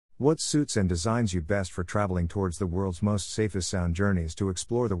What suits and designs you best for traveling towards the world's most safest sound journeys to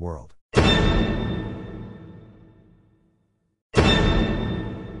explore the world?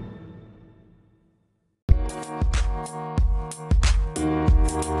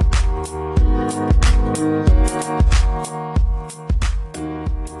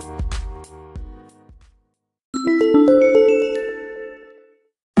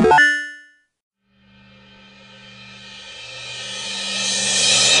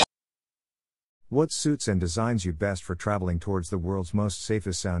 What suits and designs you best for traveling towards the world's most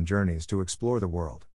safest sound journeys to explore the world?